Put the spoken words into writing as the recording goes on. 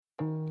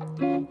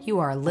You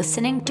are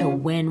listening to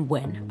Win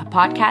Win, a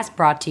podcast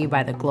brought to you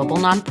by the global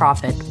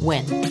nonprofit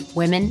WIN,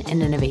 Women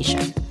in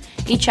Innovation.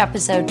 Each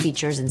episode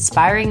features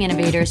inspiring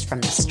innovators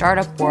from the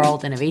startup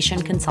world,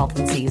 innovation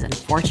consultancies, and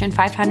Fortune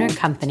 500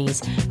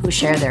 companies who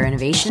share their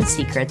innovation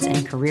secrets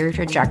and career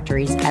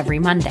trajectories every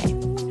Monday.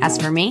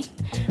 As for me,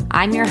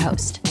 I'm your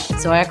host,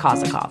 Zoya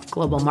Kozakov,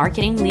 Global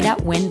Marketing Lead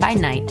at WIN by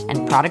night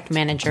and Product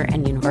Manager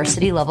and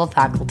University Level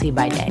Faculty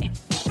by day.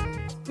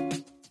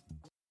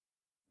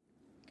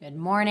 Good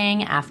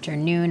morning,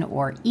 afternoon,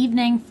 or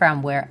evening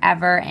from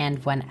wherever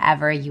and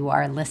whenever you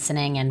are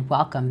listening, and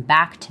welcome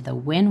back to the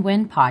Win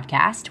Win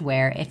podcast,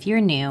 where if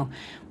you're new,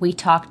 we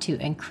talk to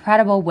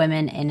incredible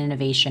women in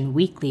innovation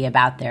weekly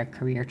about their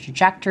career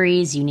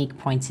trajectories, unique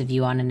points of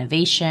view on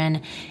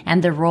innovation,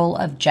 and the role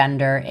of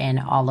gender in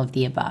all of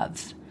the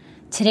above.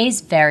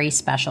 Today's very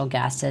special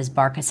guest is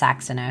Barkha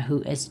Saxena,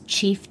 who is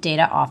Chief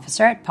Data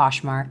Officer at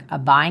Poshmark, a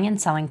buying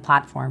and selling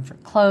platform for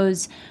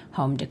clothes,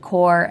 home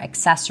decor,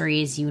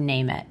 accessories, you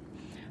name it.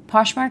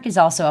 Poshmark is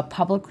also a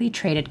publicly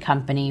traded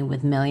company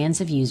with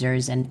millions of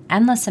users and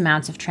endless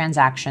amounts of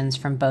transactions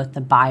from both the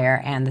buyer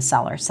and the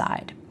seller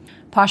side.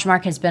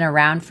 Poshmark has been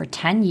around for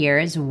 10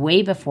 years,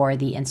 way before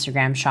the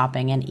Instagram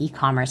shopping and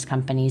e-commerce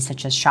companies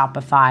such as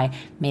Shopify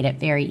made it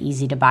very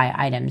easy to buy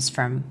items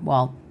from,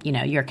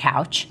 your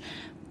couch.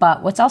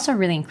 But what's also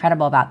really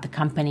incredible about the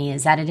company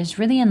is that it is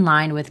really in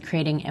line with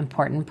creating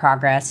important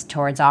progress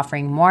towards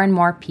offering more and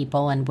more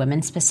people, and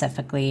women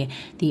specifically,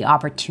 the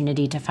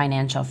opportunity to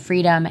financial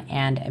freedom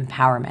and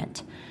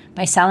empowerment.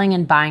 By selling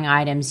and buying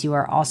items, you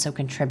are also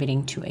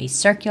contributing to a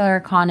circular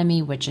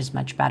economy, which is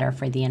much better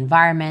for the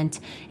environment,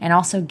 and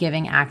also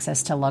giving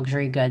access to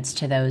luxury goods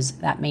to those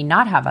that may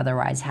not have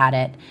otherwise had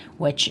it,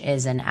 which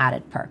is an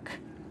added perk.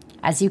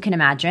 As you can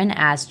imagine,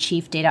 as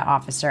Chief Data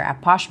Officer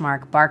at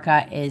Poshmark,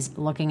 Barkha is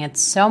looking at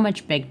so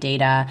much big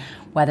data,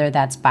 whether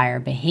that's buyer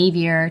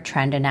behavior,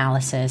 trend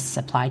analysis,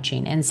 supply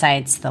chain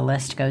insights, the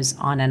list goes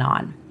on and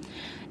on.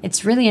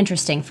 It's really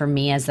interesting for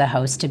me as the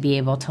host to be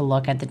able to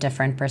look at the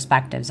different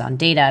perspectives on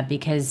data,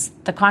 because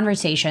the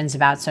conversations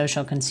about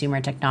social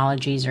consumer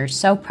technologies are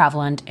so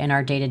prevalent in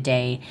our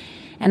day-to-day.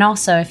 And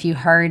also, if you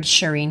heard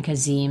Shireen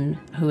Kazim,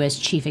 who is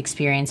Chief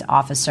Experience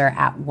Officer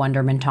at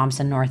Wunderman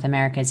Thompson North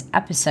America's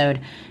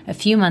episode a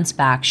few months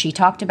back, she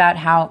talked about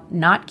how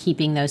not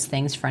keeping those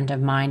things front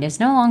of mind is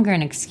no longer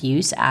an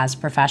excuse as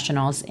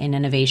professionals in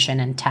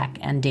innovation and tech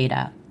and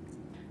data.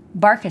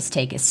 Barkha's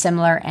take is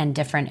similar and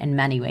different in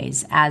many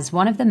ways, as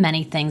one of the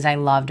many things I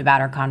loved about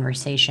our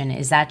conversation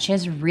is that she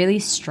has really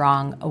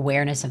strong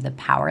awareness of the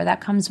power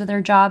that comes with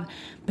her job,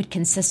 but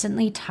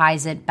consistently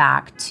ties it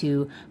back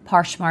to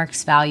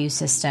Poshmark's value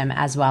system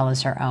as well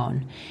as her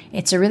own.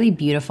 It's a really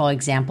beautiful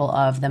example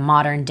of the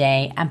modern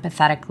day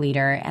empathetic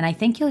leader, and I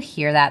think you'll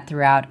hear that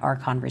throughout our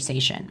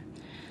conversation.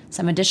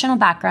 Some additional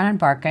background on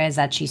Barkha is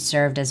that she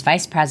served as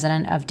Vice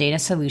President of Data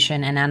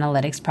Solution and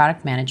Analytics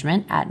Product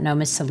Management at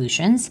Nomis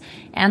Solutions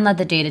and led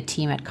the data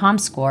team at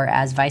Comscore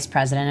as Vice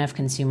President of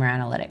Consumer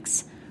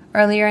Analytics.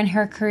 Earlier in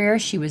her career,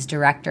 she was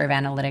Director of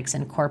Analytics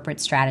and Corporate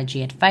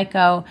Strategy at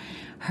FICO.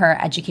 Her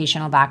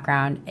educational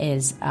background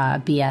is a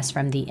BS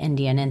from the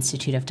Indian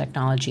Institute of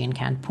Technology in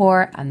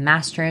Kanpur, a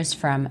master's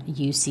from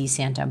UC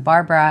Santa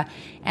Barbara,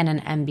 and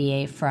an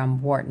MBA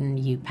from Wharton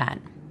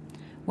UPenn.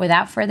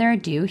 Without further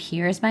ado,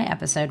 here's my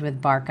episode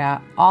with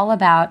Barkha, all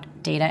about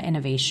data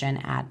innovation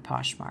at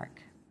Poshmark.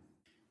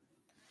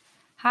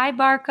 Hi,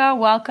 Barkha.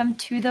 Welcome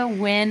to the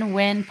Win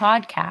Win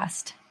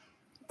podcast.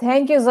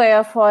 Thank you,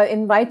 Zoya, for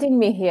inviting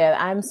me here.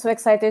 I'm so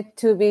excited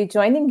to be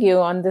joining you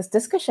on this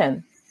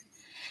discussion.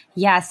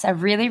 Yes, a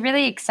really,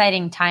 really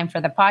exciting time for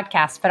the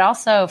podcast, but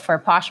also for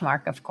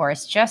Poshmark, of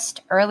course.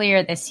 Just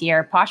earlier this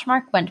year,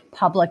 Poshmark went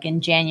public in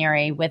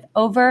January with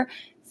over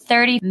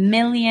 30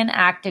 million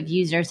active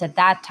users at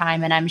that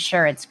time, and I'm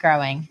sure it's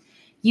growing.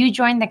 You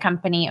joined the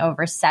company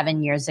over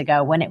 7 years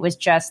ago when it was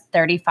just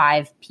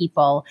 35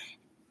 people,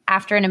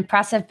 after an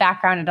impressive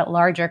background at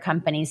larger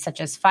companies such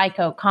as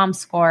FICO,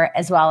 Comscore,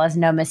 as well as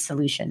Nomis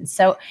Solutions.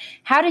 So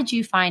how did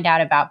you find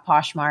out about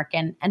Poshmark,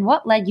 and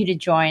what led you to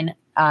join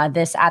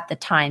this at the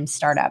time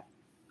startup?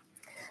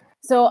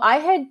 So I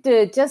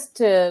had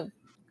just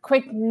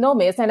quit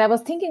Nomis, and I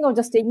was thinking of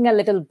just taking a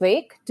little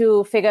break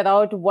to figure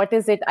out what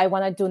is it I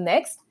want to do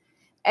next.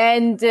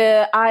 And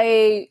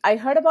I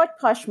heard about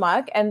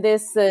Poshmark and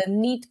this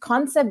neat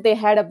concept they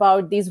had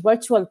about these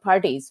virtual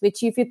parties,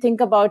 which if you think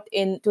about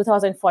in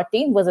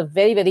 2014 was a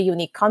very, very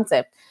unique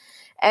concept.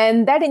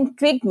 And that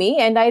intrigued me.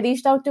 And I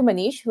reached out to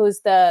Manish,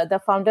 who's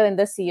the founder and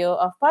the CEO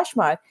of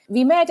Poshmark.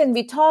 We met and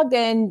we talked,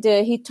 and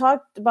he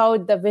talked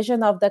about the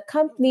vision of the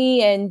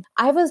company. And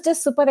I was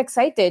just super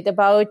excited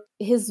about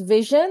his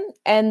vision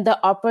and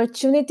the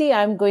opportunity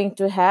I'm going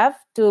to have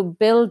to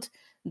build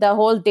the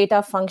whole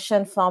data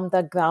function from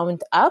the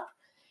ground up.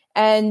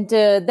 And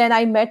then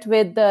I met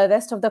with the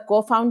rest of the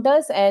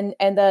co-founders and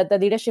the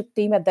leadership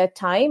team at that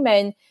time.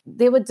 And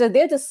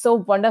they're just so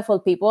wonderful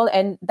people.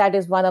 And that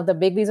is one of the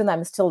big reasons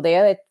I'm still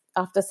there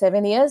after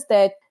 7 years,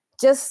 that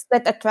just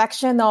that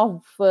attraction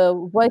of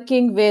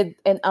working with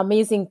an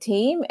amazing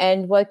team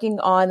and working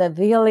on a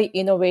really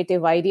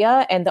innovative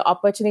idea, and the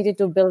opportunity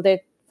to build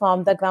it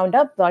from the ground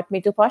up brought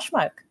me to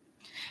Poshmark.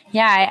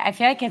 Yeah, I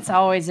feel like it's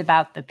always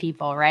about the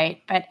people,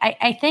 right? But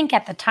I think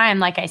at the time,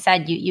 like I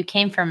said, you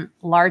came from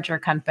larger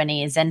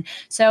companies. And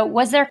so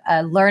was there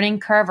a learning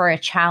curve or a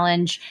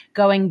challenge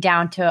going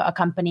down to a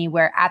company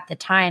where at the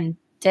time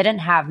didn't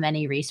have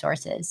many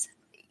resources?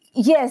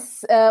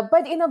 Yes,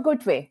 but in a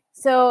good way.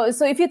 So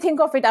if you think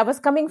of it, I was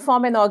coming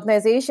from an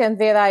organization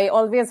where I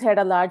always had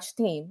a large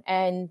team.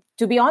 And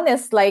to be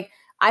honest, like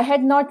I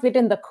had not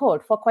written the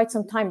code for quite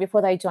some time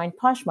before I joined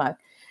Poshmark.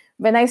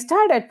 When I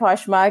started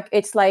Poshmark,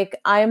 it's like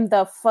I'm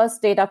the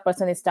first data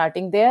person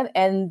starting there,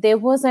 and there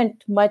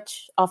wasn't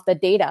much of the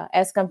data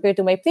as compared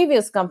to my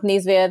previous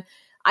companies where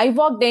I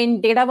walked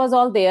in, data was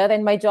all there,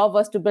 and my job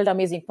was to build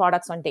amazing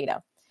products on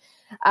data.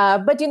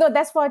 But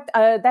that's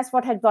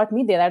what had brought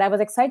me there, and I was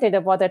excited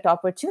about that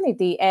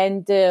opportunity.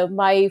 And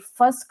my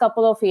first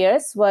couple of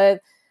years were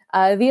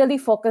really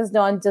focused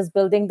on just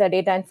building the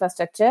data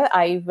infrastructure.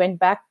 I went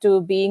back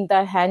to being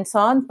the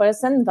hands-on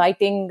person,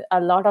 writing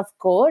a lot of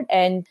code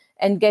and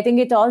getting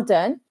it all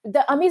done.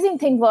 The amazing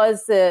thing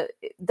was the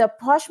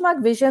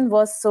Poshmark vision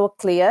was so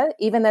clear,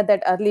 even at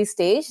that early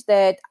stage,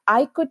 that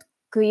I could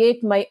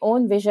create my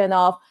own vision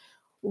of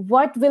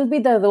what will be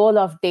the role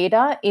of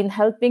data in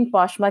helping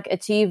Poshmark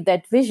achieve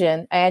that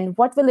vision, and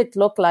what will it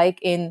look like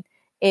in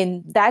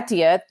that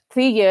year,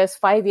 3 years,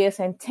 5 years,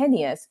 and 10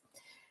 years.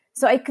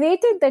 So I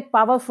created that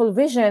powerful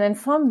vision, and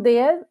from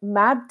there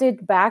mapped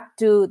it back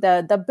to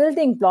the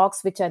building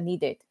blocks which are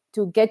needed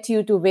to get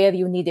you to where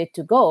you needed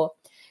to go.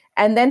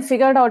 And then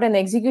figured out an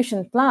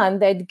execution plan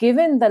that,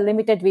 given the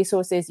limited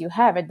resources you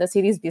have at the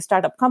Series B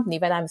startup company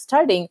when I'm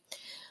starting,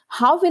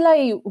 how will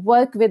I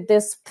work with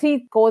these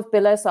three core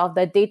pillars of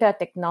the data,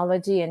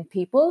 technology, and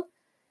people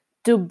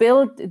to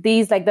build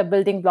these like the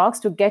building blocks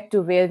to get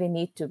to where we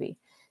need to be?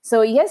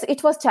 So yes,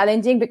 it was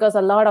challenging because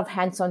a lot of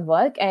hands-on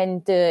work,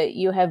 and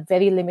you have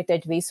very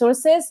limited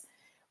resources.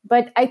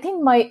 But I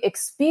think my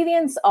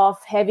experience of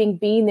having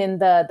been in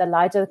the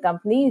larger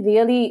company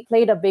really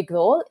played a big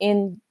role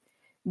in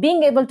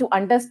being able to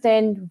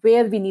understand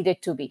where we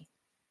needed to be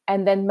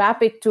and then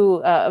map it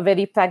to a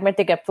very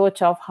pragmatic approach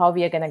of how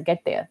we are going to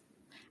get there.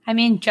 I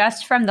mean,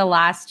 just from the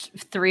last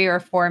 3 or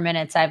 4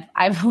 minutes,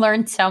 I've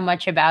learned so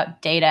much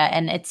about data,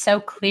 and it's so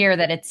clear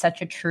that it's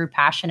such a true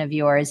passion of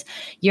yours.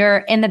 You're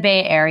in the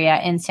Bay Area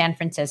in San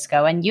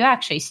Francisco, and you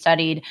actually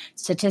studied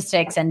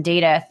statistics and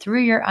data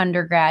through your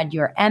undergrad,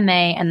 your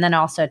MA, and then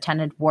also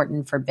attended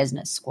Wharton for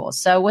business school.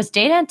 So was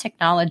data and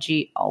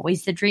technology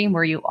always the dream?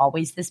 Were you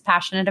always this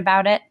passionate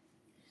about it?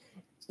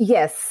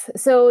 Yes.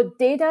 So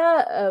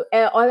data,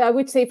 or I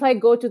would say if I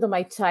go to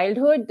my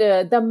childhood,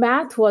 the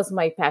math was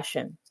my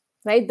passion.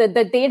 Right, the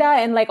data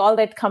and like all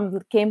that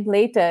came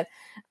later.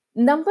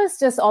 Numbers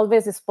just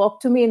always spoke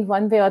to me in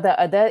one way or the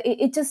other.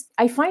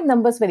 I find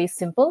numbers very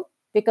simple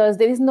because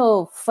there is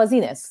no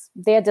fuzziness.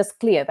 They are just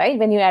clear, right?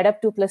 When you add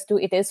up 2 plus 2,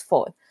 it is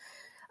 4.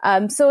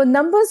 So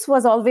numbers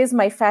was always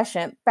my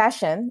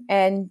passion.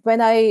 And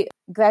when I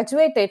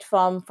graduated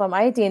from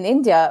IIT in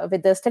India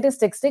with the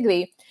statistics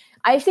degree,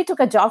 I actually took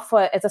a job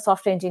as a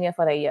software engineer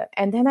for a year.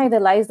 And then I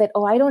realized that,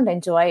 I don't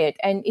enjoy it.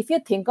 And if you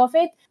think of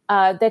it,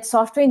 that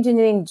software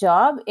engineering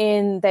job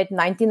in that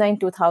 99,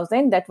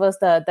 2000, that was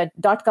the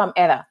dot-com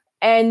era.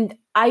 And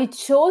I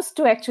chose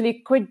to actually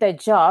quit that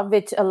job,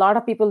 which a lot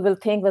of people will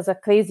think was a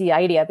crazy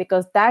idea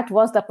because that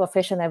was the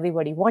profession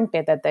everybody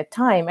wanted at that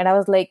time. And I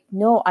was like,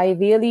 no, I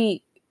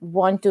really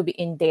want to be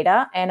in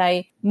data. And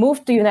I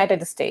moved to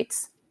United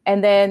States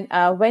and then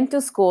went to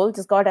school,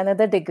 just got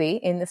another degree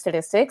in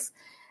statistics.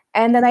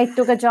 And then I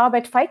took a job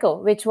at FICO,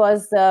 which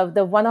was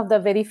the one of the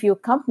very few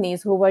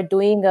companies who were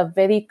doing a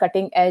very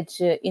cutting edge,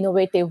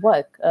 innovative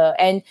work.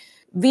 And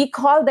we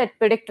called that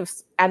predictive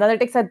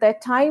analytics at that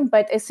time.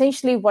 But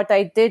essentially what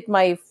I did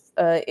my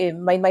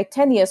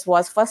 10 years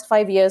was first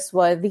 5 years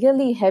were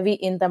really heavy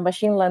in the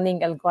machine learning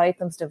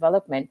algorithms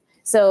development.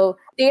 So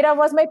data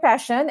was my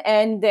passion.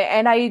 And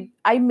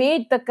I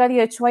made the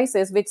career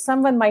choices, which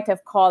someone might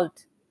have called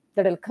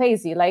a little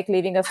crazy, like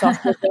leaving a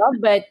software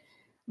job. But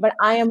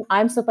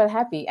I'm super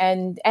happy.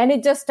 And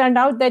it just turned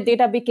out that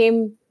data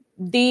became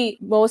the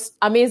most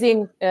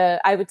amazing,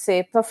 I would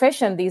say,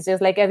 profession these days.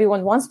 Like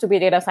everyone wants to be a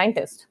data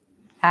scientist.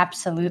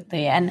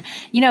 Absolutely. And,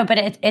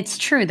 but it's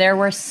true. There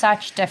were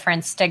such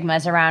different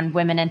stigmas around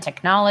women in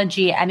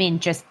technology. I mean,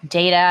 just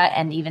data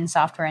and even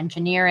software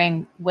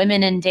engineering,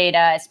 women in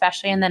data,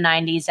 especially in the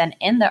 90s and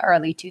in the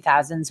early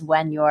 2000s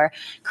when your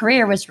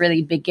career was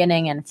really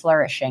beginning and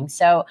flourishing.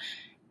 So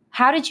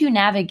how did you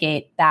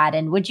navigate that?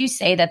 And would you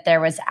say that there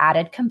was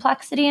added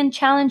complexity and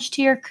challenge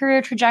to your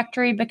career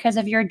trajectory because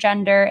of your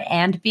gender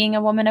and being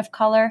a woman of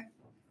color?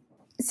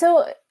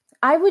 So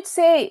I would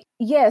say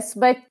yes,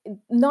 but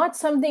not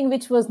something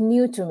which was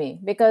new to me.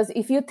 Because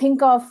if you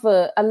think of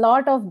a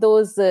lot of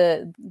those,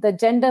 the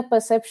gender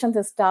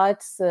perception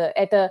starts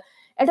at a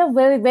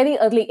very, very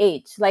early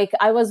age. Like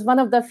I was one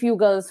of the few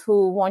girls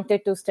who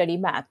wanted to study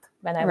math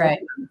when I was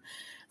young.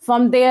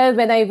 From there,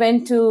 when I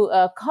went to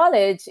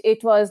college,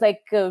 it was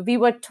like we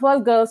were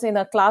 12 girls in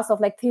a class of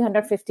like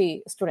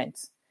 350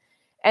 students.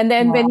 And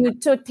then when you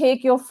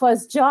take your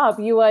first job,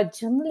 you are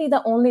generally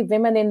the only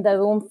women in the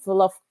room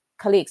full of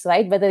colleagues,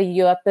 right? Whether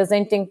you are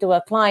presenting to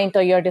a client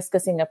or you're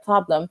discussing a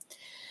problem.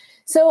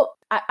 So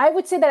I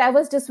would say that I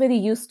was just very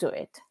used to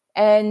it.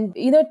 And,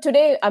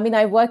 today,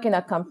 I work in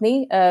a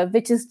company,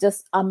 which is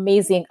just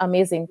amazing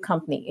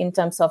company in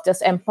terms of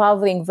just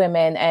empowering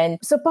women. And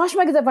so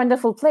Poshmark is a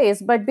wonderful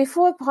place. But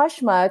before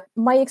Poshmark,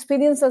 my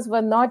experiences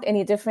were not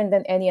any different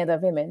than any other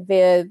women,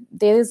 where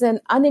there is an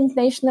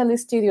unintentional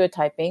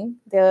stereotyping,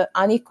 there are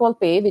unequal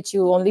pay, which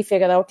you only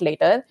figure out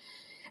later.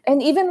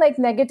 And even like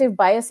negative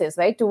biases,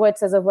 right?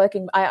 Towards as a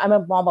working, I'm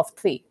a mom of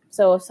three.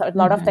 So a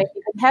lot of times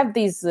you can have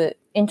these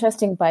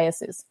interesting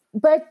biases.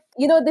 But,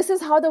 this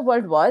is how the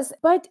world was.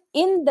 But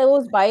in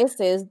those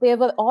biases, there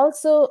were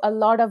also a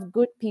lot of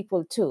good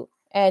people too.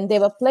 And there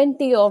were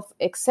plenty of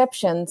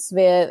exceptions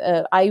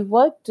where I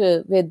worked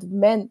with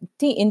men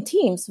in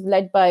teams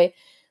led by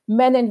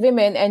men and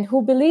women and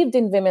who believed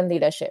in women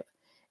leadership.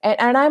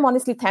 And I'm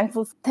honestly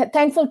thankful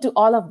to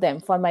all of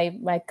them for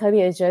my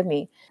career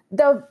journey.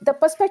 The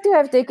perspective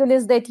I've taken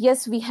is that,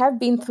 yes, we have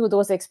been through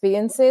those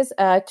experiences.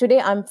 Today,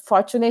 I'm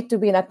fortunate to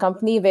be in a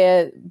company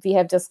where we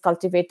have just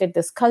cultivated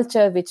this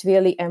culture which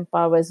really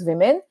empowers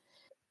women.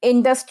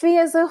 Industry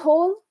as a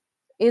whole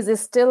is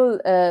still,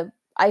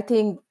 I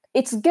think,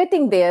 it's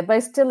getting there,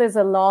 but still is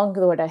a long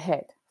road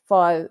ahead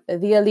for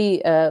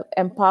really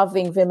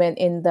empowering women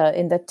in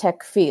the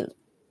tech field.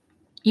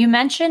 You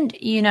mentioned,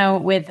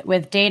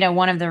 with data,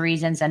 one of the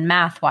reasons, and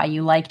math, why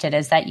you liked it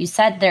is that you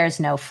said there's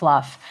no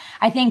fluff.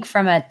 I think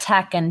from a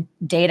tech and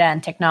data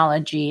and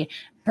technology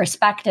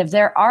perspective,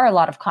 there are a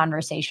lot of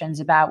conversations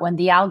about when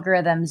the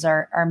algorithms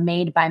are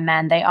made by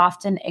men, they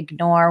often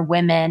ignore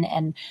women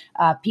and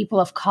people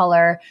of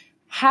color.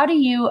 How do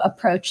you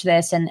approach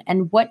this,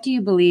 and what do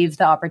you believe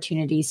the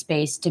opportunity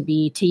space to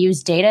be to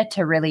use data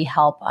to really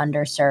help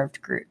underserved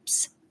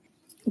groups?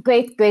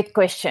 Great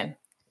question.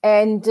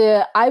 And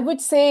I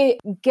would say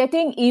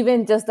getting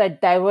even just a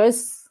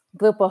diverse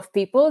group of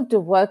people to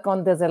work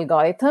on these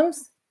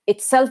algorithms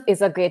itself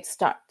is a great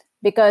start,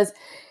 because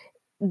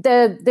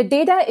the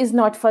data is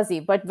not fuzzy,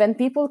 but when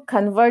people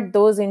convert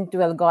those into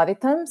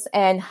algorithms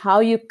and how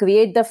you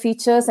create the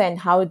features and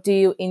how do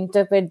you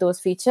interpret those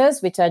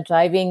features, which are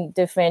driving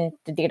different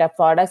data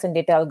products and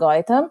data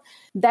algorithm,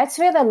 that's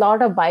where a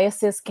lot of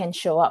biases can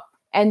show up.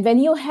 And when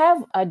you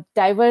have a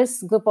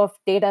diverse group of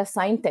data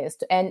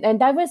scientists and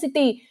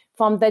diversity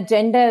from the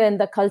gender and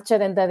the culture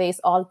and the race,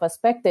 all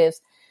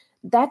perspectives,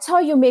 that's how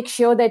you make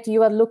sure that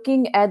you are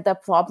looking at the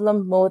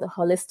problem more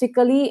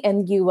holistically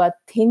and you are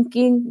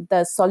thinking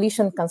the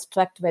solution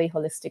construct very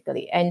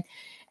holistically. And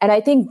I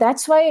think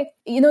that's why,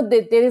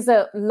 there is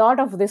a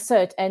lot of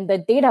research and the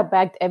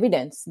data-backed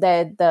evidence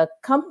that the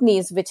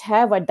companies which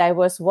have a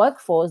diverse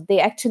workforce, they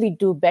actually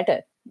do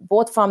better,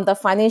 both from the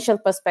financial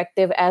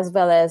perspective as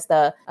well as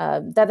the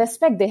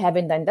respect they have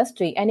in the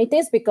industry. And it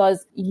is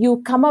because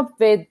you come up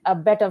with a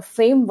better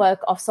framework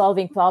of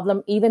solving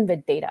problem, even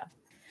with data.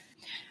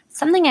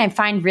 Something I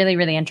find really,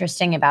 really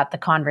interesting about the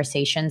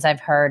conversations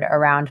I've heard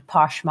around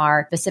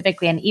Poshmark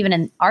specifically, and even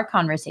in our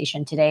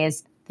conversation today,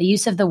 is the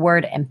use of the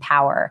word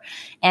empower.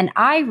 And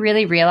I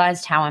really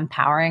realized how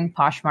empowering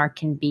Poshmark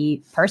can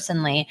be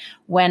personally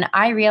when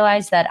I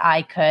realized that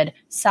I could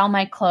sell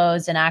my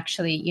clothes and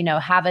actually,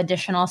 have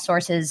additional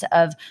sources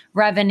of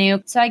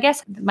revenue. So I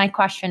guess my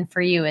question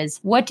for you is,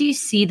 what do you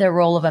see the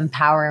role of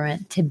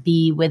empowerment to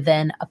be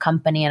within a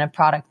company and a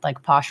product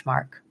like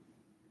Poshmark?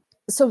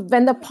 So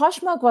when the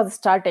Poshmark was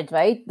started,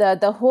 right,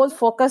 the whole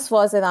focus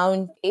was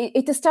around,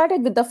 it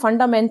started with the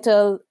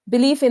fundamental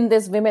belief in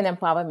this women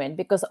empowerment,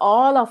 because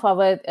all of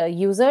our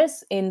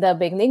users in the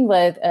beginning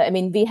were,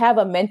 we have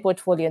a men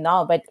portfolio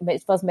now, but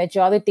it was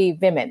majority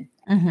women.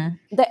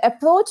 Mm-hmm. The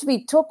approach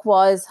we took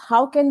was,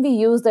 how can we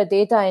use the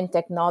data and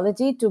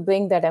technology to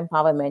bring that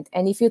empowerment?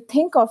 And if you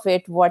think of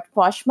it, what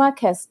Poshmark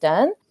has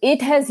done,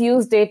 it has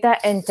used data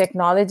and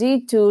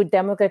technology to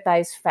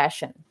democratize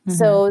fashion. Mm-hmm.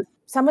 So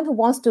someone who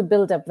wants to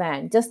build a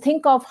brand, just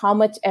think of how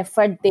much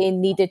effort they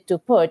needed to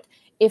put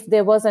if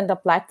there wasn't a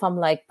platform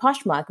like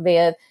Poshmark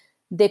where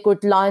they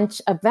could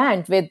launch a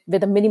brand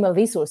with a minimal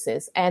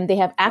resources, and they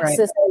have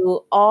access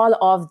to all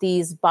of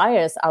these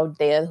buyers out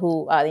there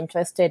who are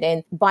interested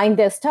in buying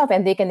their stuff,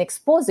 and they can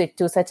expose it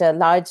to such a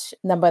large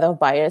number of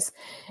buyers.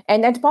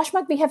 And at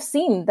Poshmark, we have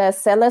seen the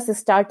sellers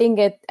starting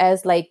it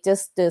as like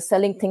just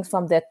selling things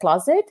from their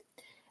closet,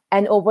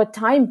 and over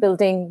time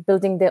building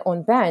their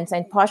own brands.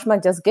 And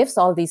Poshmark just gives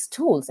all these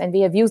tools. And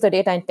we have used the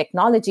data and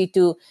technology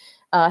to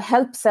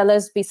help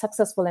sellers be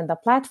successful in the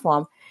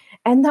platform.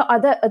 And the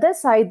other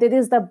side, there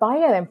is the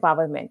buyer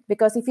empowerment.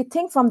 Because if you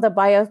think from the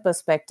buyer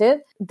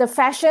perspective, the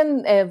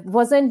fashion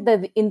wasn't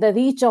in the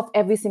reach of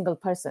every single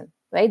person,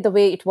 right? The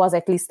way it was,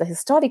 at least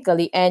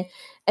historically. And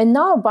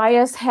now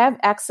buyers have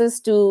access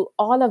to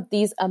all of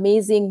these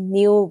amazing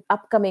new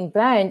upcoming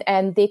brand,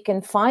 and they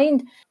can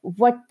find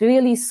what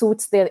really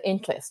suits their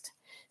interest.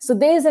 So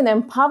there is an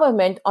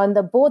empowerment on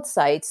the both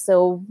sides.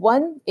 So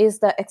one is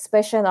the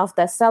expression of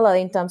the seller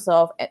in terms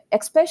of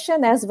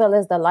expression as well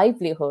as the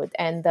livelihood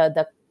and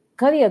the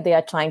career they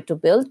are trying to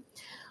build.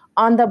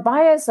 On the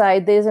buyer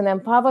side, there's an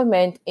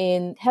empowerment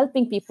in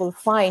helping people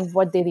find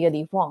what they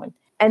really want.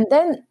 And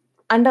then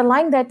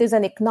underlying that is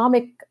an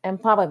economic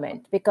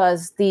empowerment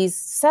because these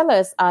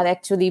sellers are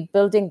actually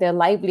building their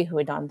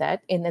livelihood on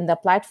that in the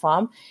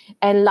platform.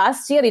 And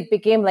last year, it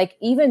became like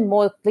even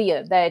more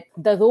clear that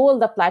the role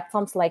the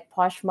platforms like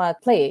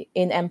Poshmark play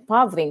in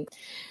empowering.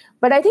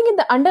 But I think in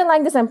the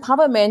underlying this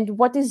empowerment,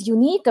 what is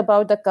unique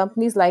about the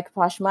companies like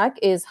Poshmark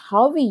is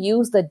how we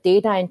use the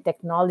data and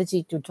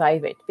technology to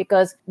drive it.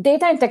 Because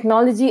data and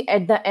technology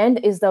at the end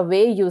is the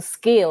way you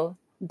scale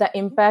the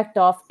impact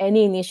of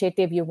any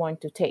initiative you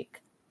want to take.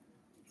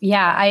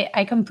 Yeah,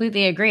 I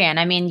completely agree. And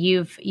I mean,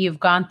 you've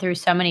gone through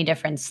so many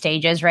different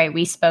stages, right?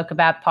 We spoke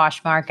about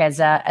Poshmark as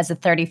a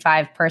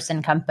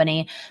 35-person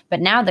company,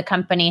 but now the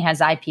company has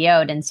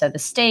IPO'd. And so the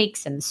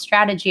stakes and the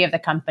strategy of the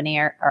company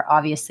are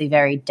obviously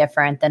very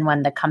different than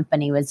when the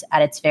company was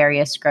at its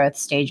various growth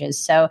stages.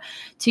 So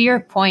to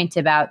your point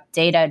about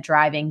data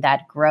driving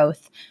that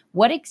growth,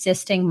 what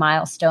existing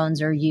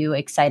milestones are you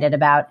excited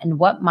about? And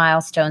what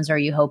milestones are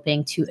you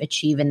hoping to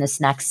achieve in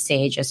this next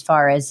stage as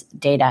far as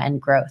data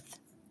and growth?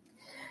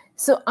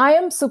 So I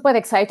am super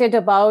excited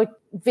about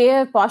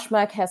where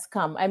Poshmark has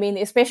come. I mean,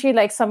 especially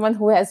like someone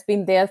who has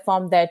been there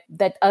from that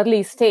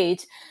early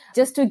stage.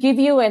 Just to give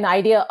you an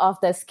idea of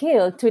the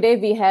scale, today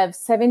we have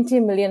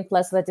 70 million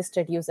plus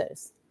registered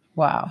users.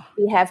 Wow.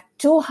 We have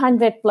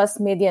 200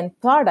 plus million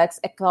products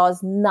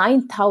across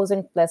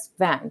 9,000 plus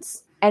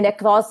brands and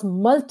across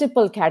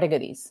multiple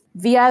categories.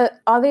 We are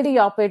already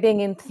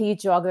operating in 3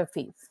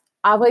 geographies.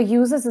 Our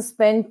users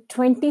spend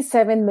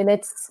 27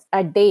 minutes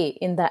a day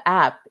in the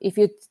app. If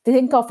you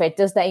think of it,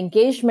 just the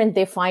engagement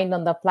they find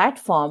on the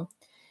platform.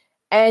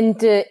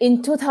 And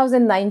in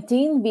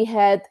 2019, we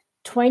had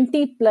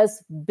 20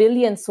 plus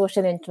billion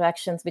social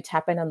interactions which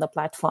happened on the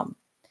platform.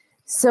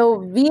 So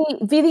we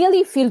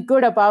really feel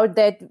good about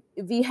that.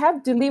 We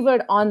have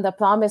delivered on the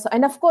promise.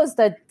 And of course,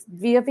 that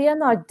we are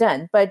not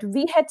done, but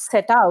we had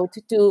set out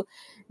to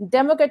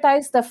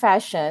democratize the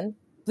fashion,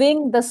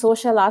 bring the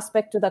social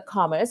aspect to the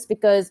commerce,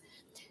 because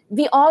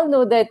we all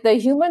know that the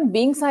human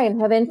beings are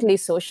inherently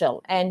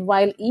social. And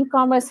while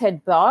e-commerce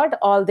had brought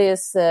all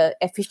this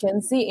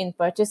efficiency in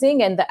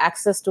purchasing and the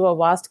access to a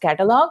vast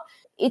catalog,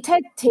 it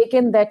had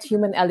taken that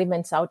human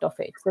elements out of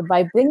it. So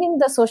by bringing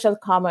the social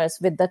commerce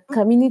with the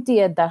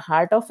community at the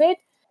heart of it,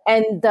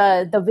 and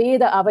the way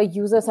that our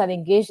users are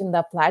engaged in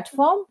the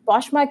platform,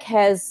 Poshmark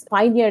has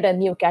pioneered a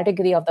new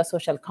category of the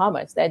social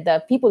commerce, that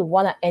the people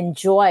want to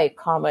enjoy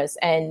commerce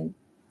and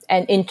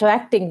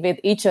interacting with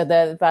each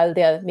other while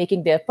they're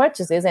making their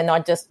purchases and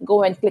not just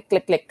go and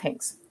click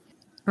things.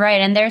 Right.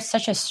 And there's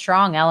such a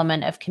strong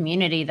element of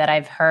community that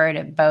I've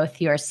heard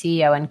both your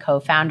CEO and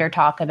co-founder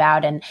talk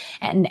about and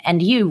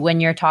you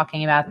when you're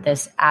talking about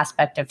this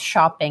aspect of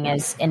shopping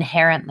as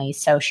inherently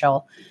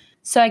social.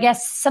 So I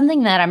guess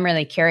something that I'm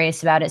really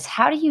curious about is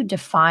how do you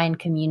define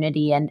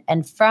community?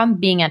 And from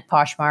being at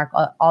Poshmark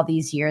all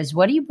these years,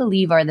 what do you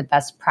believe are the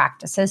best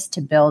practices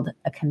to build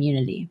a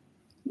community?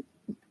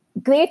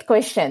 Great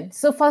question.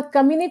 So for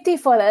community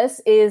for us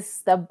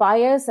is the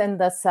buyers and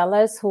the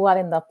sellers who are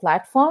in the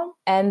platform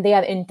and they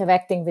are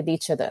interacting with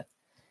each other.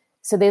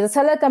 So there's a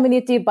seller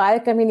community, buyer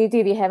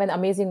community. We have an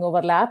amazing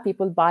overlap.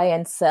 People buy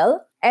and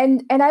sell.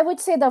 And I would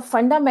say the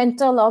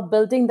fundamental of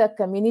building the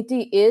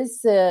community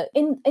is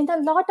in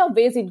a lot of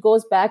ways, it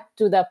goes back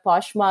to the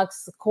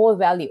Poshmark's core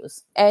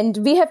values. And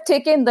we have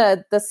taken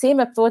the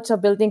same approach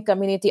of building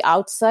community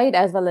outside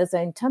as well as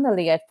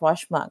internally at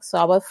Poshmark. So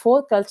our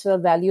 4 cultural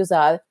values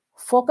are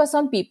focus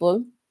on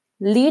people,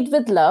 lead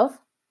with love,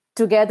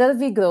 together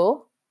we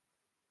grow,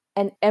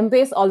 and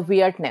embrace all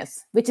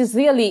weirdness, which is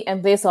really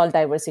embrace all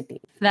diversity.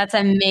 That's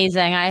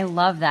amazing. I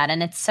love that.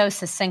 And it's so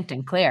succinct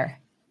and clear.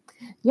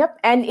 Yep.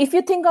 And if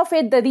you think of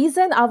it, the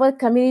reason our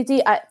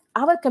community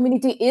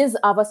is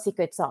our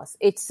secret sauce.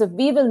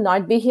 We will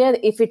not be here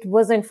if it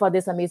wasn't for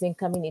this amazing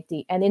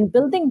community. And in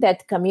building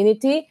that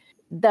community,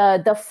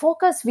 the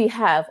focus we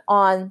have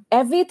on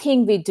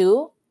everything we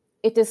do,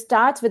 it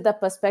starts with the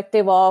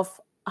perspective of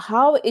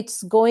how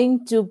it's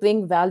going to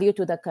bring value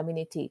to the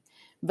community,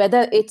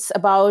 whether it's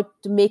about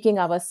making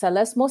our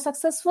sellers more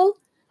successful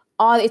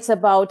or it's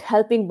about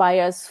helping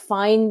buyers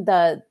find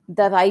the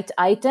right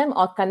item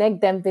or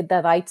connect them with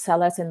the right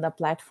sellers in the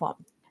platform.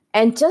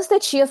 And just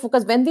that sheer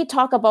focus, when we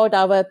talk about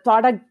our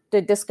product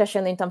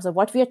discussion in terms of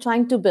what we are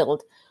trying to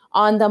build,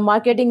 on the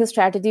marketing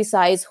strategy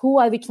side, who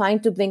are we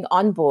trying to bring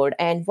on board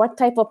and what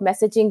type of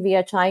messaging we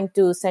are trying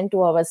to send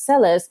to our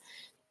sellers,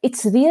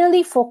 it's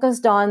really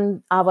focused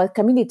on our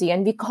community,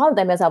 and we call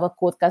them as our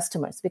core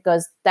customers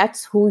because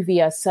that's who we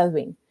are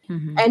serving.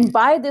 Mm-hmm. And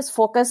by this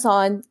focus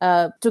on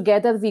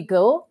Together We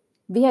Grow,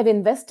 we have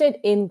invested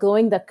in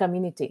growing the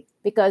community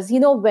because,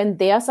 when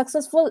they are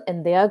successful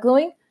and they are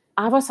growing,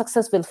 our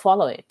success will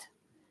follow it.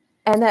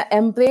 And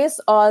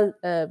embrace all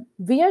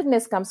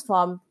weirdness comes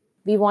from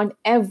We want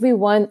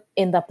everyone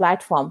in the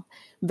platform.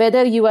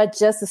 Whether you are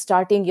just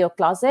starting your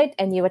closet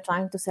and you are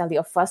trying to sell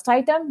your first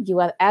item, you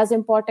are as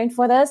important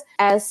for us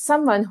as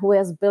someone who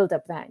has built a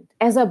brand.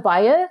 As a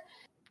buyer,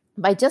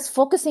 by just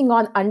focusing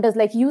on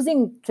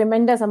using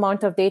tremendous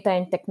amount of data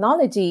and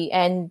technology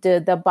and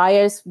the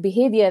buyer's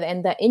behavior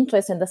and the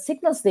interest and the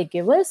signals they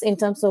give us in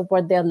terms of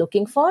what they're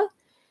looking for,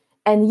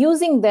 and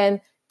using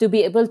them to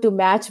be able to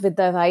match with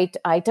the right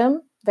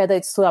item, whether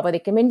it's through our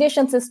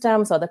recommendation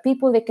systems or the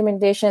people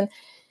recommendation,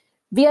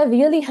 we are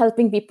really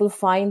helping people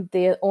find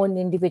their own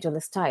individual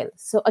style.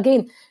 So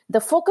again,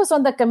 the focus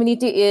on the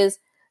community is,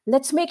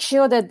 let's make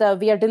sure that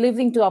we are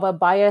delivering to our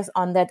buyers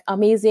on that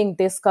amazing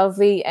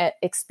discovery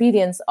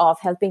experience of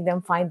helping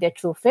them find their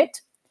true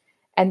fit.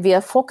 And we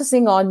are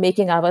focusing on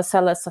making our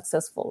sellers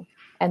successful.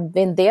 And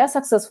when they are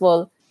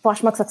successful,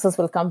 Poshmark success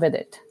will come with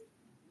it.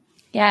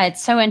 Yeah,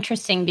 it's so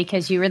interesting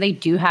because you really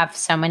do have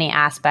so many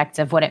aspects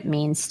of what it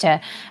means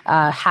to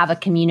have a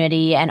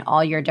community and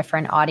all your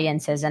different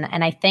audiences. And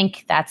I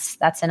think that's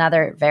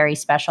another very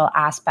special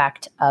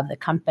aspect of the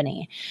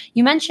company.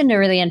 You mentioned a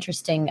really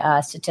interesting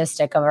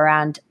statistic of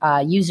around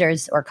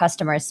users or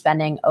customers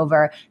spending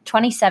over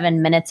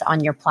 27 minutes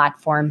on your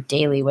platform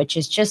daily, which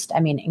is just,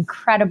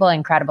 incredible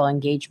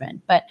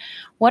engagement. But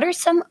what are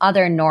some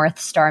other North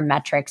Star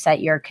metrics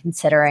that you're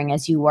considering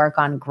as you work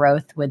on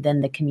growth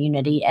within the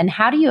community? And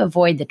how do you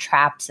avoid the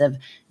traps of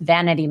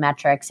vanity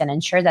metrics and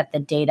ensure that the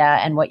data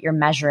and what you're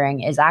measuring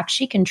is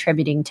actually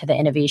contributing to the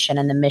innovation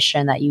and the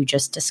mission that you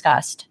just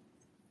discussed?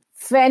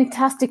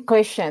 Fantastic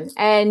question.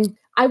 And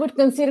I would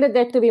consider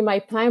that to be my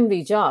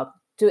primary job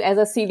as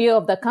a CDO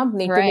of the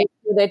company, right, to make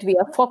sure that we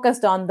are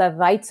focused on the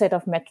right set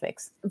of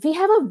metrics. We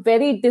have a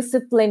very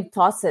disciplined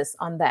process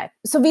on that.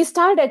 So we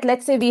start at,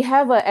 let's say we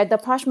have at the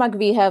Poshmark,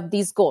 we have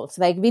these goals.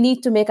 Like we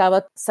need to make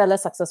our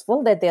sellers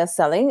successful, that they are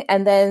selling.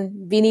 And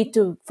then we need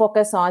to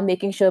focus on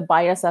making sure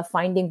buyers are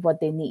finding what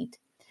they need.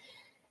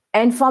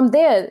 And from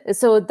there,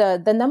 so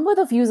the number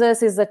of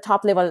users is the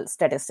top level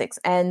statistics,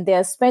 and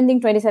they're spending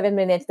 27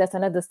 minutes. That's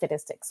another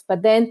statistics.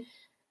 But then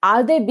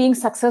are they being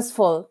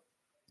successful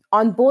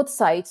on both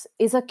sides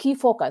is a key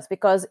focus,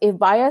 because if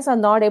buyers are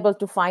not able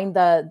to find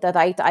the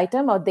right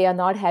item, or they are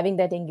not having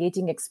that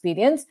engaging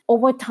experience,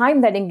 over time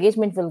that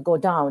engagement will go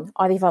down.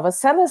 Or if our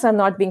sellers are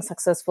not being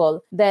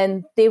successful,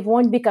 then they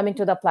won't be coming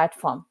to the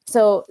platform.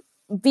 So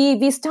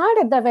we start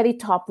at the very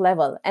top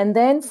level. And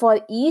then for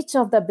each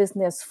of the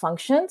business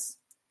functions,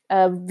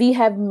 we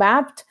have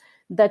mapped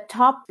the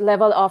top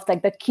level of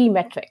the key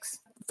metrics.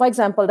 For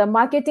example, the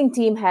marketing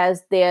team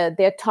has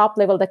their top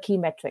level, the key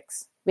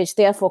metrics, which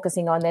they are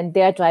focusing on, and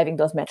they are driving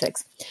those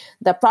metrics.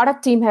 The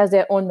product team has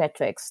their own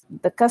metrics.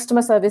 The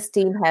customer service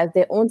team has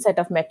their own set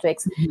of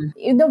metrics.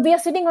 Mm-hmm. We are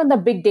sitting on the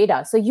big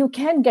data, so you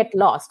can get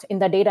lost in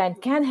the data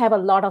and can have a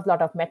lot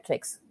of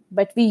metrics.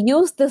 But we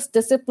use this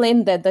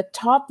discipline that the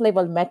top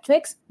level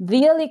metrics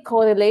really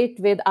correlate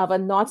with our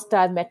North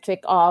Star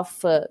metric of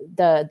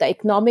the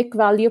economic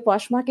value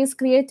Poshmark is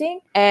creating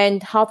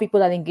and how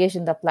people are engaged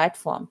in the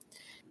platform.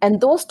 And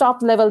those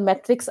top level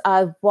metrics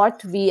are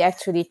what we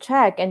actually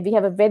track. And we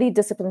have a very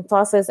disciplined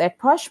process at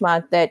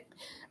Poshmark that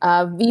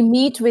we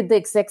meet with the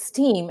execs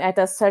team at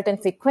a certain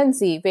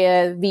frequency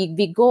where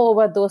we go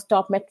over those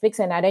top metrics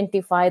and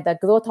identify the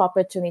growth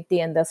opportunity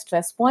and the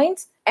stress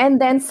points. And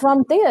then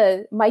from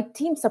there, my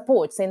team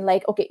supports in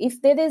okay,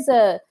 if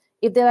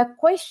there are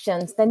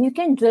questions, then you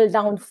can drill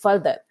down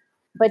further.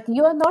 But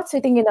you are not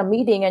sitting in a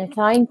meeting and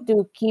trying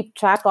to keep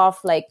track of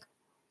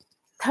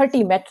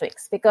 30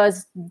 metrics,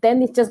 because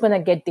then it's just going to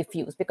get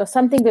diffused, because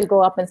something will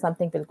go up and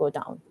something will go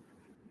down.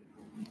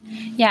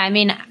 Yeah,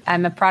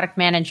 I'm a product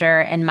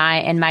manager in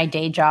my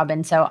day job.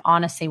 And so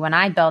honestly, when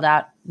I build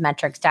out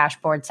metrics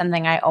dashboards,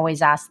 something I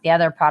always ask the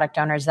other product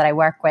owners that I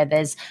work with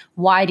is,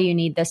 why do you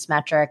need this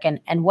metric,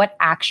 and what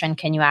action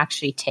can you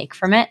actually take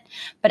from it?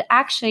 But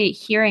actually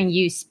hearing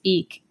you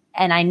speak,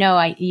 and I know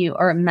you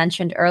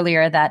mentioned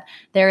earlier that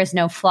there is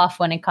no fluff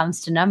when it comes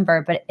to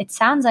number, but it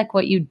sounds like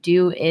what you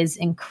do is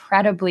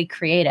incredibly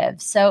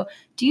creative. So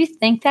do you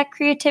think that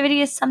creativity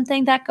is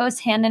something that goes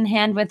hand in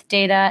hand with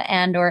data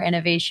and or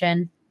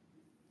innovation?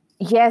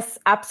 Yes,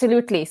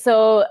 absolutely.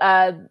 So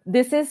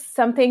this is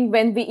something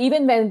when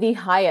we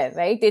hire,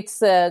 right? It's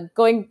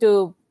going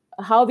to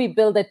how we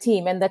build a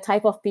team and the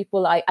type of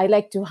people I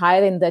like to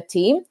hire in the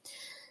team.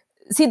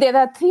 See, there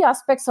are three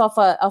aspects of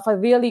a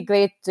really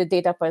great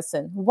data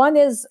person. One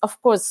is,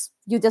 of course,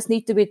 you just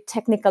need to be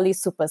technically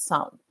super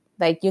sound.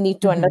 You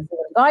need to understand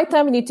the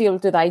item, you need to be able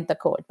to write the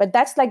code. But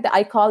that's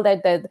I call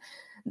that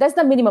that's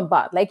the minimum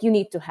bar, you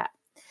need to have.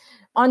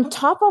 On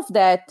top of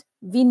that,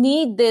 we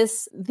need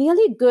this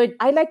really good,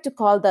 I like to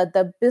call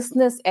the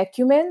business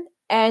acumen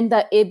and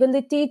the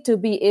ability to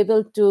be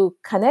able to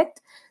connect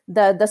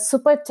the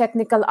super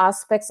technical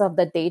aspects of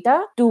the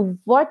data to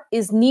what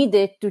is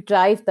needed to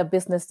drive the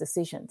business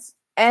decisions.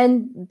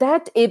 And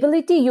that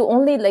ability you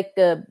only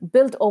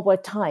build over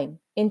time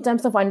in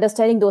terms of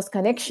understanding those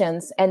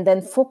connections and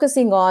then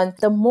focusing on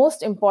the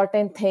most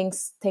important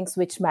things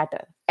which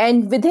matter.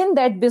 And within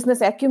that business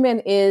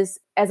acumen is,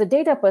 as a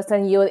data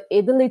person, your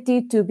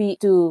ability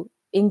to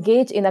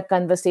engage in a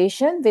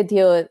conversation with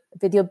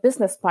your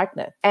business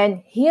partner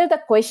and hear the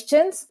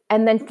questions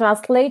and then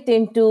translate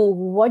into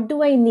what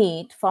do I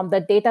need from the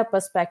data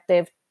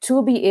perspective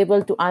to be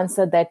able to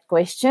answer that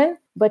question,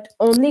 but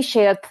only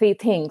share 3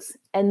 things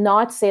and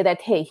not say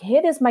that, hey,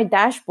 here is my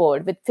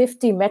dashboard with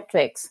 50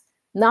 metrics.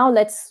 Now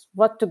let's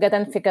work together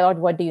and figure out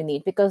what do you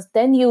need, because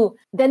then you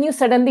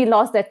suddenly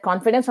lost that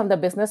confidence from the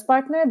business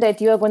partner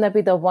that you are going to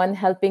be the one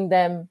helping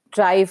them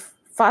drive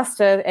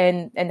faster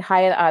and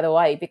higher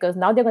ROI, because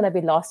now they're going to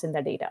be lost in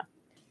the data.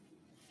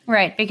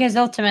 Right, because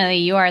ultimately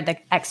you are the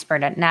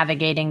expert at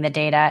navigating the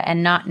data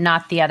and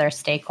not the other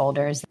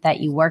stakeholders that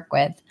you work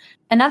with.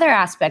 Another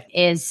aspect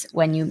is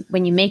when you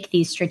make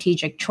these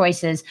strategic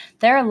choices,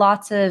 there are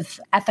lots of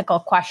ethical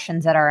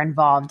questions that are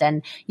involved.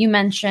 And you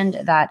mentioned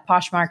that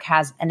Poshmark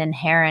has an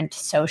inherent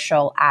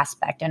social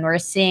aspect, and we're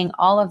seeing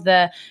all of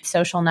the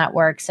social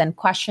networks and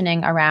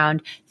questioning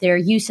around their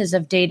uses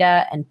of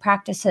data and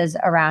practices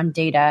around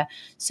data.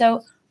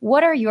 So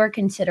what are your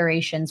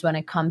considerations when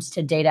it comes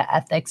to data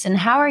ethics, and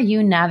how are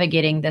you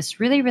navigating this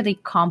really, really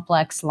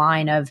complex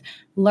line of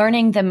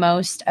learning the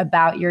most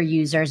about your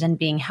users and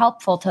being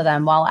helpful to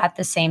them while at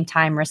the same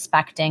time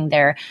respecting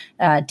their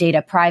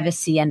data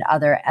privacy and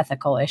other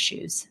ethical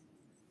issues?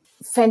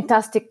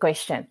 Fantastic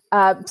question.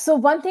 So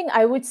one thing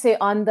I would say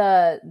on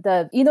the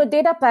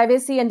data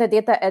privacy and the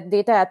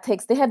data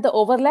ethics, they have the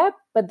overlap,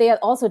 but they are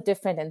also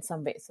different in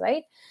some ways,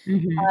 right?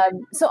 Mm-hmm.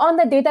 So on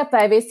the data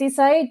privacy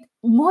side,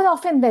 more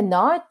often than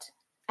not,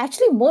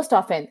 actually most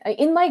often,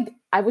 in my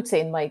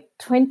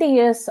 20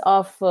 years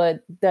of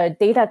the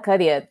data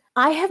career,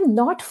 I have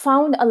not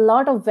found a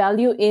lot of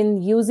value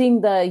in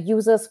using the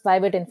user's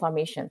private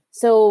information.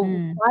 So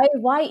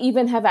why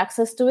even have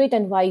access to it,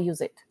 and why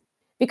use it?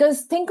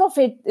 Because think of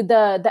it,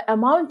 the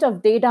amount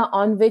of data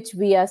on which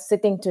we are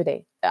sitting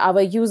today.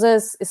 Our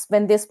users,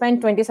 when they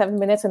spend 27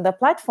 minutes in the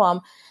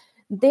platform,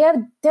 they are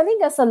telling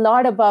us a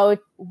lot about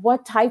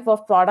what type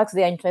of products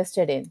they are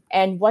interested in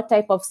and what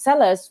type of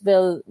sellers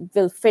will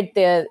fit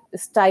their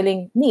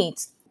styling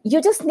needs. You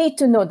just need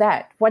to know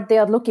that, what they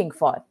are looking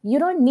for. You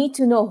don't need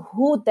to know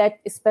who that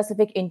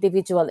specific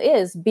individual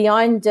is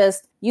beyond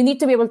just, you need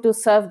to be able to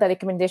serve the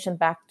recommendation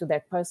back to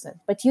that person.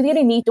 But you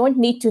really don't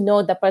need to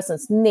know the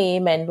person's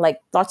name and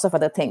like lots of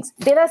other things.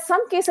 There are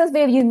some cases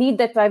where you need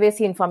that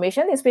privacy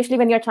information, especially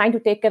when you're trying to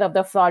take care of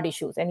the fraud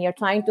issues and you're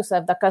trying to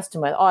serve the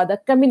customer, or the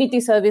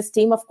community service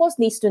team, of course,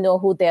 needs to know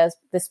who they're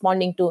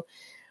responding to.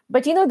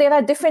 But there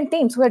are different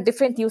teams who have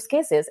different use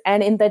cases.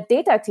 And in the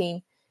data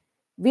team,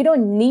 we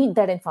don't need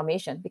that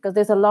information because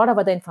there's a lot of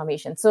other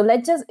information. So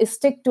let's just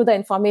stick to the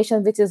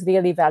information which is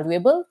really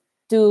valuable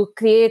to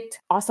create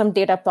awesome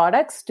data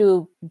products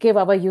to give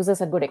our users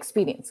a good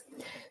experience.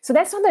 So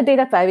that's on the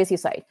data privacy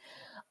side.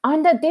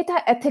 On the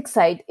data ethics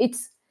side,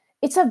 it's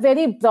a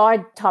very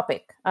broad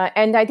topic.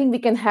 And I think we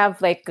can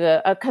have like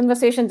a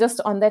conversation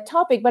just on that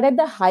topic. But at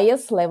the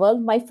highest level,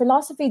 my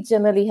philosophy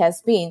generally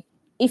has been,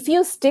 if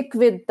you stick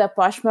with the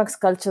Poshmark's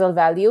cultural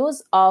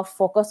values of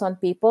focus on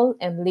people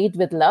and lead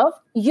with love,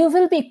 you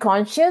will be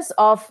conscious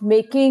of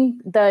making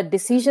the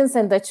decisions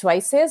and the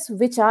choices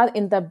which are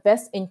in the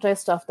best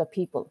interest of the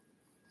people.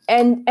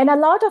 And a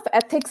lot of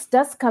ethics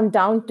does come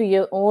down to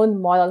your own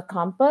moral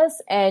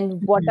compass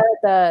and what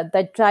are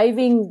the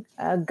driving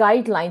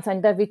guidelines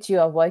under which you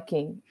are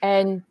working.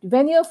 And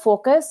when your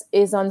focus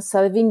is on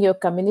serving your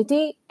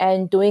community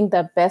and doing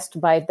the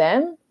best by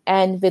them,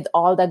 and with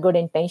all the good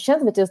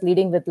intentions, which is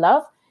leading with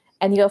love,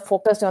 and you're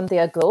focused on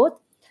their growth,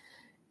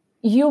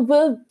 you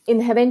will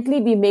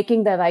inherently be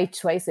making the right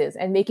choices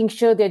and making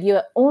sure that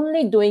you're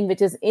only doing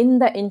which is in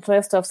the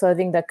interest of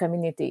serving the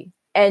community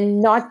and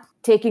not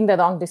taking the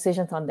wrong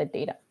decisions on the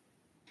data.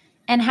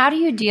 And how do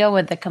you deal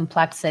with the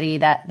complexity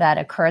that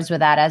occurs with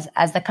that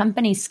as the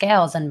company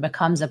scales and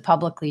becomes a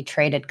publicly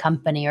traded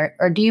company?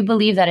 Or do you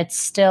believe that it's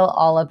still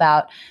all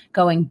about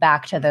going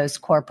back to those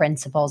core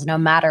principles, no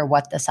matter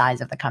what the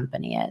size of the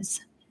company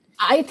is?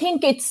 I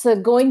think it's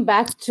going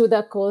back to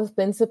the core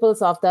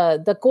principles of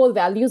the core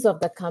values of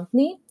the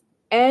company,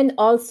 and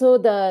also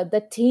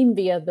the team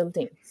we are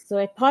building. So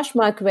at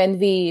Poshmark, when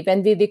we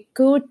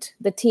recruit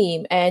the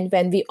team and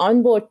when we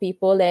onboard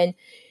people and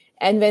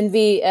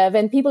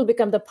when people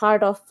become the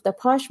part of the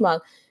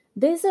Poshmark,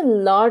 there's a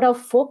lot of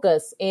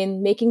focus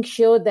in making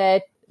sure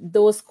that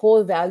those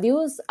core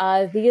values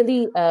are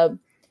really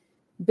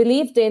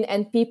believed in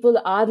and people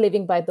are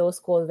living by those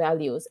core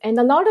values. And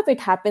a lot of it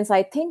happens,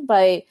 I think,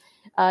 by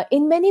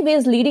in many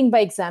ways leading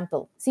by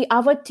example. See,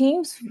 our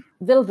teams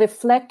will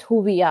reflect who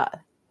we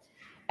are,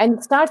 and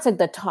it starts at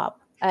the top.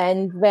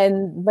 And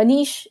when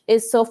Manish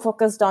is so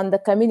focused on the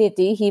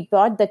community, he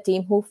brought the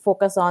team who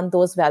focus on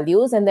those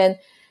values. And then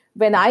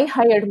when I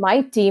hired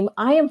my team,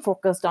 I am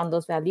focused on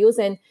those values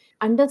and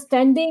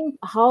understanding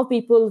how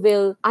people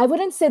will, I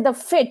wouldn't say the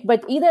fit,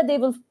 but either they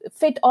will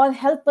fit or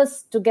help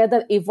us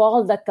together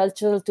evolve the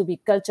culture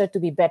to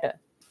be better.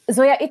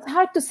 So yeah, it's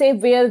hard to say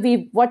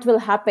what will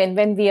happen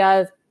when we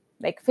are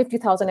like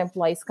 50,000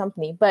 employees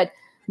company, but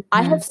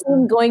I have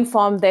seen going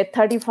from that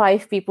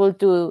 35 people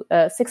to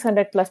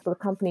 600 plus per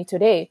company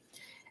today.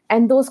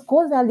 And those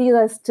core values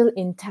are still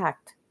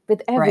intact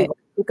with everyone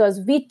because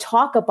we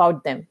talk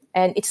about them.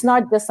 And it's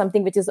not just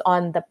something which is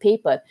on the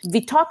paper.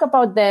 We talk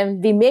about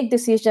them, we make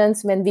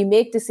decisions. When we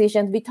make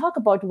decisions, we talk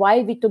about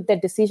why we took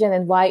that decision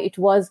and why it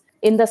was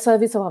in the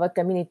service of our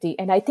community.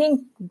 And I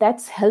think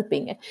that's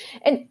helping.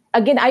 And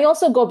again, I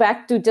also go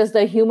back to just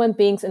the human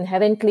beings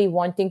inherently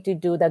wanting to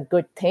do the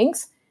good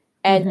things.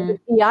 And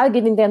we are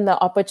giving them the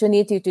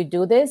opportunity to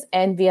do this,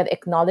 and we are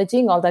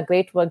acknowledging all the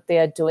great work they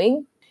are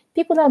doing.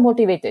 People are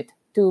motivated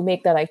to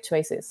make the right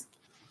choices.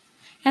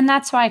 And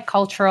that's why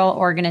cultural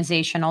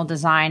organizational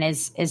design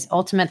is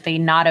ultimately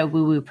not a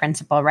woo-woo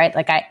principle, right?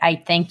 Like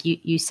I think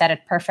you said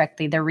it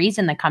perfectly. The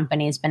reason the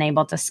company has been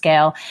able to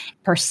scale,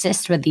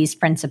 persist with these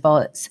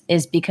principles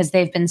is because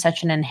they've been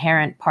such an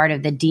inherent part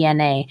of the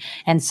DNA.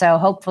 And so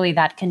hopefully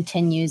that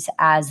continues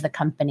as the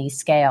company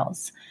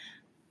scales.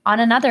 On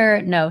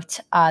another note,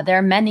 there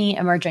are many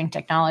emerging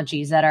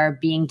technologies that are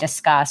being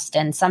discussed,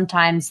 and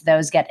sometimes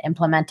those get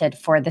implemented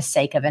for the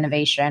sake of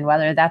innovation,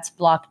 whether that's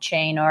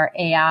blockchain or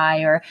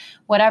AI or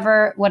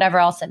whatever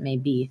else it may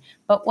be.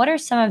 But what are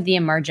some of the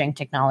emerging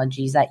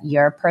technologies that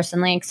you're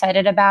personally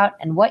excited about,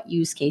 and what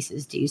use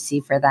cases do you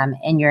see for them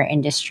in your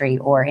industry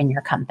or in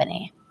your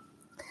company?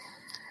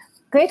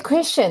 Great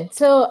question.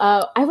 So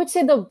I would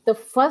say the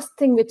first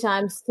thing which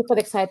I'm super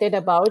excited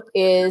about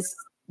is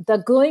the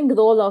growing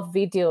role of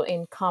video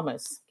in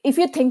commerce. If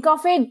you think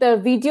of it, the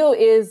video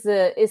is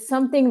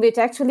something which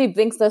actually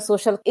brings the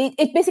social.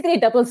 It basically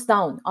doubles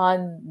down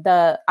on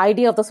the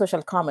idea of the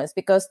social commerce,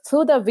 because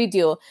through the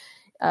video,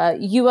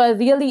 you are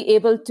really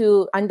able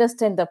to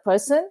understand the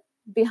person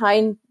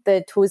behind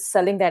who's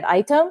selling that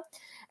item,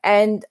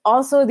 and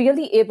also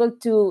really able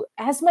to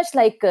as much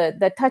like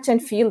the touch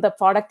and feel the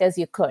product as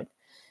you could.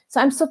 So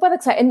I'm super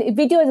excited. And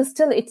video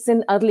it's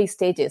in early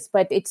stages,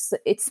 but it's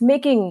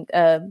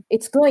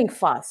growing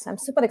fast. I'm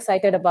super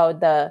excited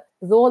about the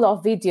role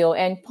of video.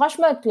 And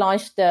Poshmark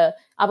launched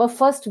our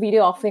first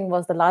video offering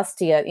was the last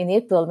year in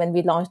April when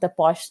we launched the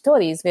Posh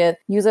Stories, where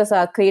users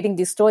are creating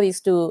these stories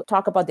to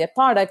talk about their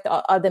product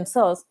or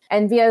themselves.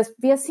 And we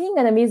are seeing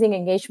an amazing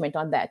engagement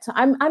on that. So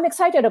I'm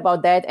excited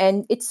about that.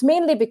 And it's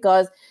mainly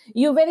because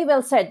you very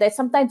well said that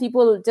sometimes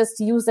people just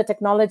use the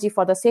technology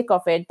for the sake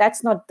of it.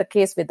 That's not the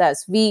case with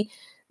us.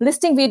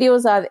 Listing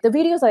videos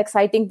are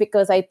exciting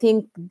because I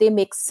think they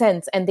make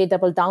sense and they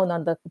double down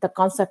on the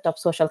concept of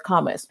social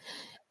commerce.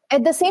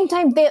 At the same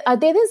time, there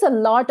is a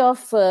lot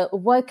of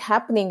work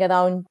happening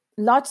around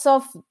lots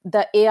of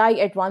the AI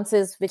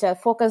advances, which are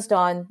focused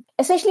on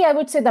essentially, I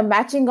would say, the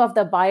matching of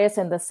the buyers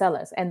and the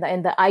sellers and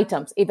the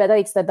items, whether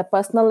it's at the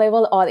personal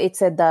level or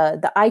it's at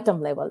the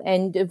item level.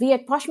 And we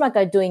at Poshmark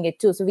are doing it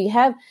too. So we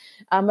have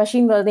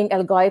machine learning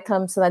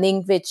algorithms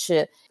running, which,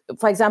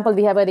 for example,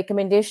 we have a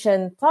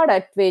recommendation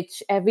product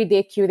which every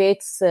day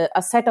curates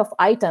a set of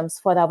items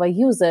for our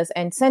users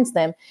and sends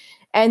them.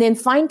 And in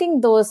finding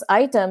those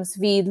items,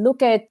 we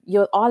look at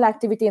your all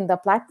activity in the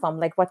platform,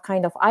 like what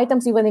kind of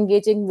items you were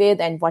engaging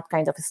with and what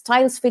kind of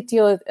styles fit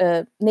your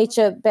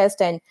nature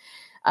best. And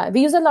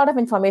we use a lot of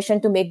information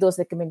to make those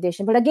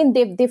recommendations. But again,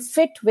 they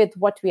fit with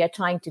what we are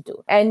trying to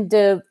do. And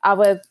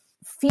our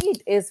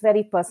feed is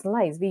very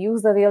personalized. We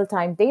use the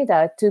real-time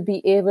data to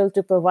be able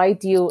to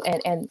provide you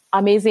an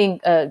amazing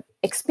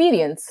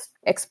experience,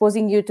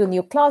 exposing you to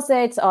new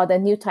closets or the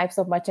new types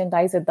of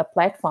merchandise at the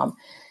platform.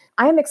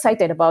 I'm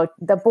excited about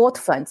the both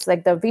fronts,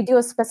 like the video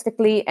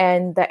specifically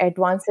and the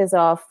advances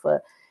of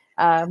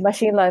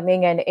machine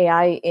learning and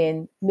AI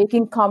in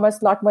making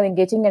commerce a lot more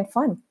engaging and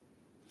fun.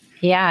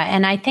 Yeah,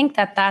 and I think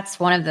that that's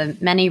one of the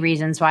many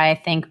reasons why I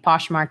think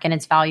Poshmark and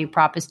its value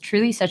prop is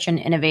truly such an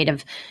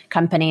innovative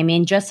company. I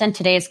mean, just in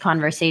today's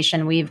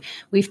conversation, we've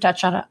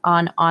touched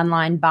on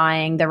online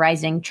buying, the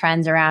rising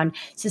trends around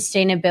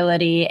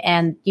sustainability,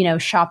 and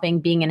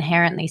shopping being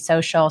inherently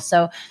social.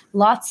 So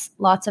lots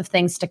of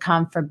things to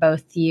come for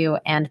both you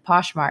and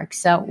Poshmark.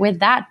 So with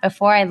that,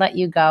 before I let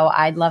you go,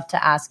 I'd love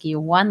to ask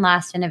you one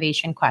last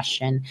innovation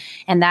question,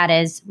 and that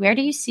is, where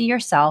do you see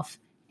yourself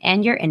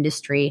and your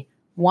industry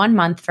 1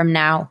 month from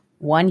now,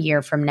 1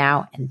 year from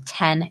now, and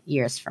 10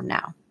 years from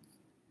now?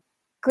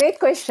 Great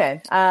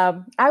question.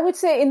 I would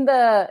say in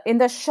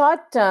the short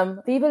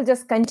term, we will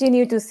just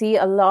continue to see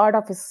a lot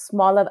of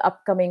smaller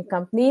upcoming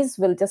companies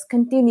will just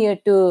continue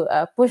to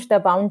push the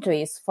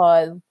boundaries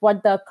for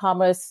what the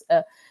commerce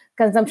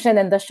consumption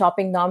and the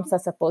shopping norms are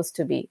supposed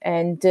to be.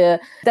 And the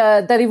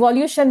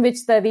revolution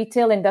which the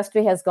retail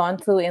industry has gone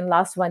through in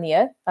last 1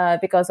 year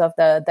because of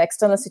the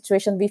external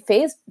situation we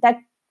faced, that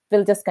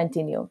will just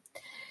continue.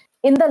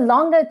 In the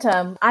longer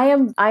term, I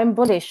am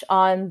bullish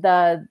on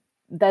the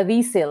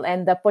resale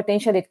and the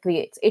potential it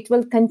creates. It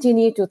will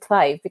continue to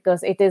thrive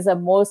because it is a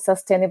more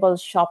sustainable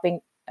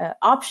shopping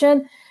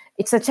option.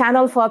 It's a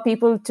channel for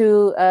people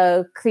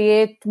to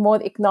create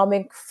more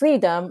economic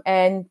freedom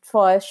and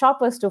for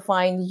shoppers to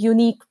find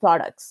unique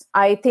products.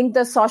 I think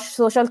the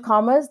social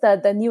commerce,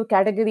 the new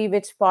category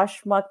which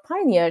Poshmark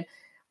pioneered,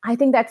 I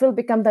think that will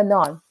become the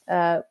norm.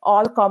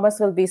 All commerce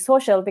will be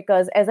social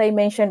because, as I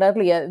mentioned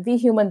earlier, we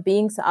human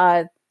beings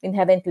are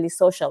inherently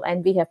social,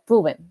 and we have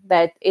proven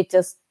that it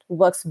just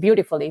works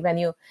beautifully when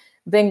you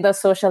bring the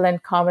social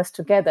and commerce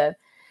together.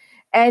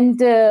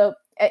 And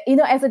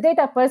as a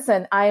data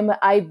person,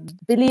 I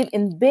believe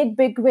in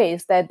big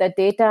ways that the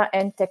data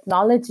and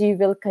technology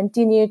will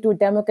continue to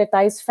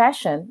democratize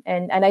fashion.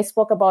 And I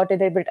spoke about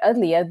it a bit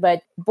earlier,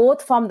 but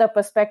both from the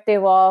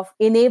perspective of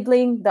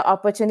enabling the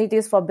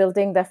opportunities for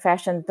building the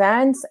fashion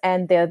brands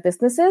and their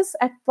businesses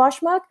at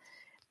Poshmark,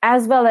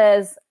 as well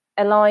as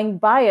allowing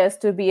buyers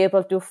to be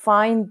able to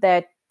find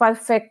that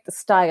perfect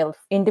style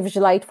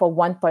individualized for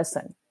one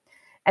person.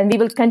 And we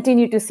will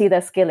continue to see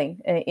the scaling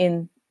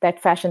in that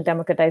fashion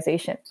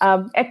democratization.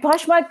 At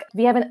Poshmark,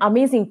 we have an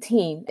amazing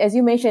team. As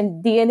you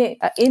mentioned, DNA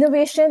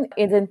innovation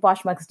is in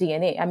Poshmark's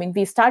DNA. I mean,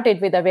 we started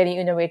with a very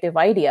innovative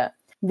idea.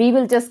 We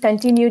will just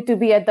continue to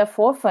be at the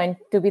forefront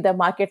to be the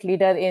market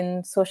leader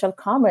in social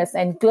commerce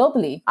and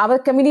globally. Our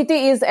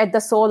community is at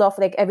the soul of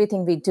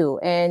everything we do.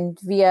 And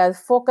we are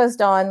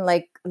focused on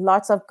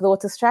lots of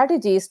growth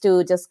strategies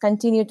to just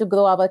continue to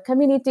grow our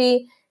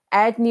community,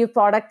 add new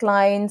product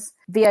lines.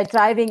 We are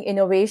driving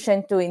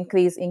innovation to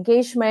increase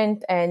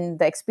engagement and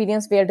the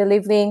experience we are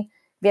delivering.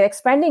 We are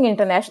expanding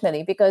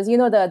internationally because,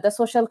 the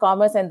social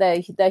commerce and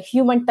the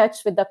human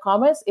touch with the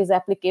commerce is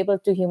applicable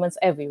to humans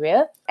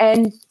everywhere.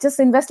 And just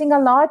investing a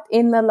lot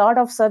in a lot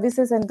of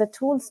services and the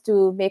tools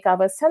to make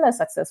our sellers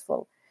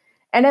successful.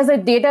 And as a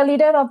data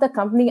leader of the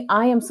company,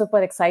 I am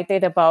super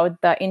excited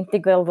about the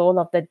integral role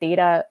of the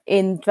data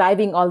in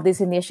driving all these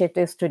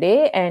initiatives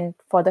today and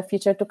for the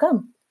future to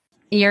come.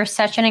 You're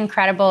such an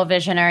incredible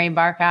visionary,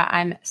 Barkha.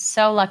 I'm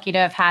so lucky to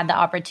have had the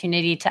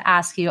opportunity to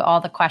ask you all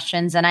the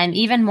questions, and I'm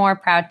even more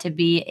proud to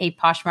be a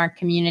Poshmark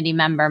community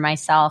member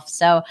myself.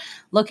 So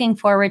looking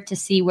forward to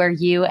see where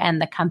you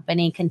and the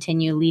company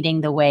continue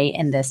leading the way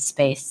in this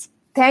space.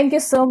 Thank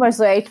you so much,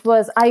 Zoya.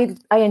 I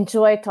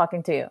enjoyed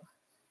talking to you.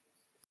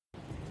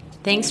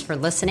 Thanks for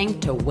listening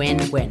to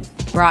Win-Win,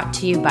 brought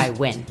to you by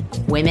WIN,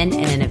 Women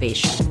in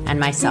Innovation, and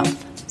myself,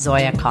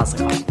 Zoya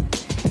Kozakov.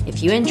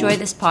 If you enjoy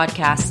this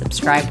podcast,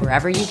 subscribe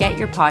wherever you get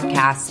your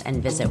podcasts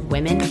and visit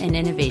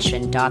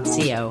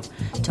womeninnovation.co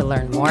to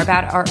learn more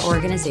about our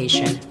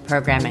organization,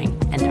 programming,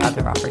 and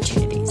other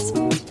opportunities.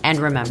 And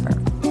remember,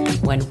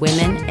 when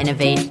women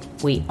innovate,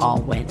 we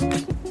all win.